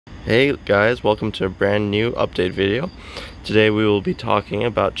Hey guys, welcome to a brand new update video. Today we will be talking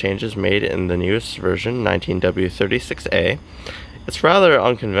about changes made in the newest version, 19w36a. It's rather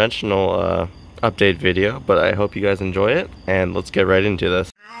unconventional update video, but I hope you guys enjoy it, and let's get right into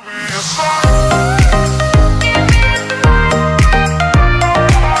this.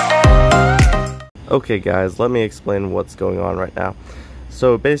 Okay guys, let me explain what's going on right now.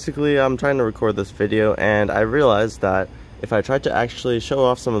 So basically I'm trying to record this video and I realized that if I tried to actually show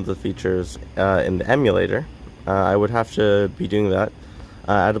off some of the features in the emulator, I would have to be doing that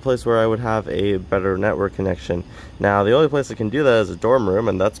at a place where I would have a better network connection. Now the only place I can do that is a dorm room,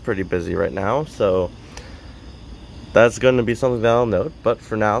 and that's pretty busy right now, so that's going to be something that I'll note. But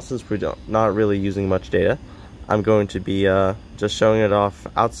for now, since we're not really using much data, I'm going to be just showing it off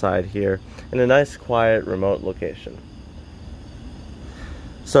outside here in a nice quiet remote location.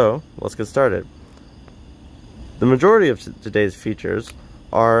 So let's get started. The majority of today's features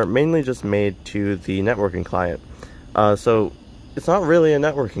are mainly just made to the networking client. So it's not really a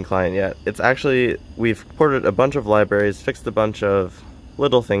networking client yet. It's actually, we've ported a bunch of libraries, fixed a bunch of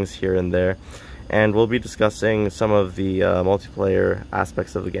little things here and there, and we'll be discussing some of the multiplayer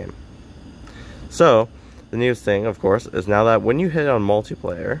aspects of the game. So the newest thing, of course, is now that when you hit on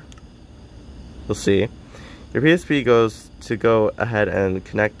multiplayer, you'll see your PSP goes to go ahead and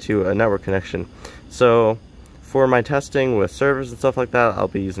connect to a network connection. So for my testing with servers and stuff like that, I'll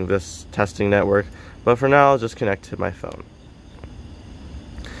be using this testing network, but for now I'll just connect to my phone.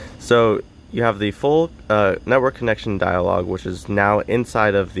 So you have the full network connection dialog, which is now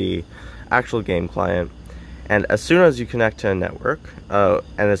inside of the actual game client, and as soon as you connect to a network, and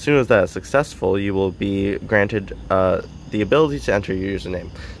as soon as that is successful, you will be granted the ability to enter your username.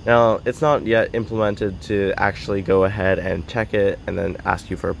 Now, it's not yet implemented to actually go ahead and check it and then ask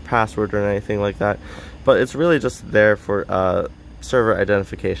you for a password or anything like that, but it's really just there for server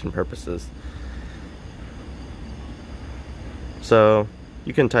identification purposes. So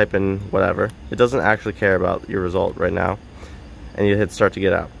you can type in whatever. It doesn't actually care about your result right now, and you hit start to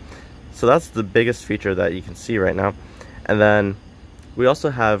get out. So that's the biggest feature that you can see right now. And then we also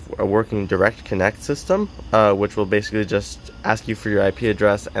have a working direct connect system, which will basically just ask you for your IP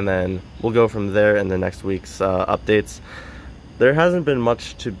address, and then we'll go from there in the next week's updates. There hasn't been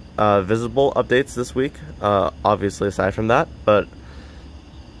much to visible updates this week, obviously aside from that, but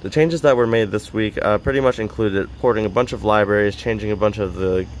the changes that were made this week pretty much included porting a bunch of libraries, changing a bunch of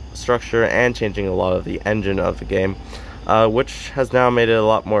the structure, and changing a lot of the engine of the game, which has now made it a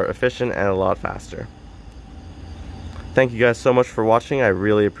lot more efficient and a lot faster. Thank you guys so much for watching. I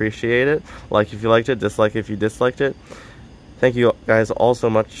really appreciate it. Like if you liked it, dislike if you disliked it. Thank you guys all so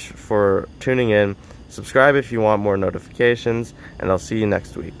much for tuning in. Subscribe if you want more notifications, and I'll see you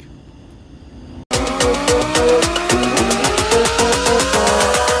next week.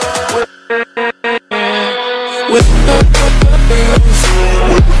 With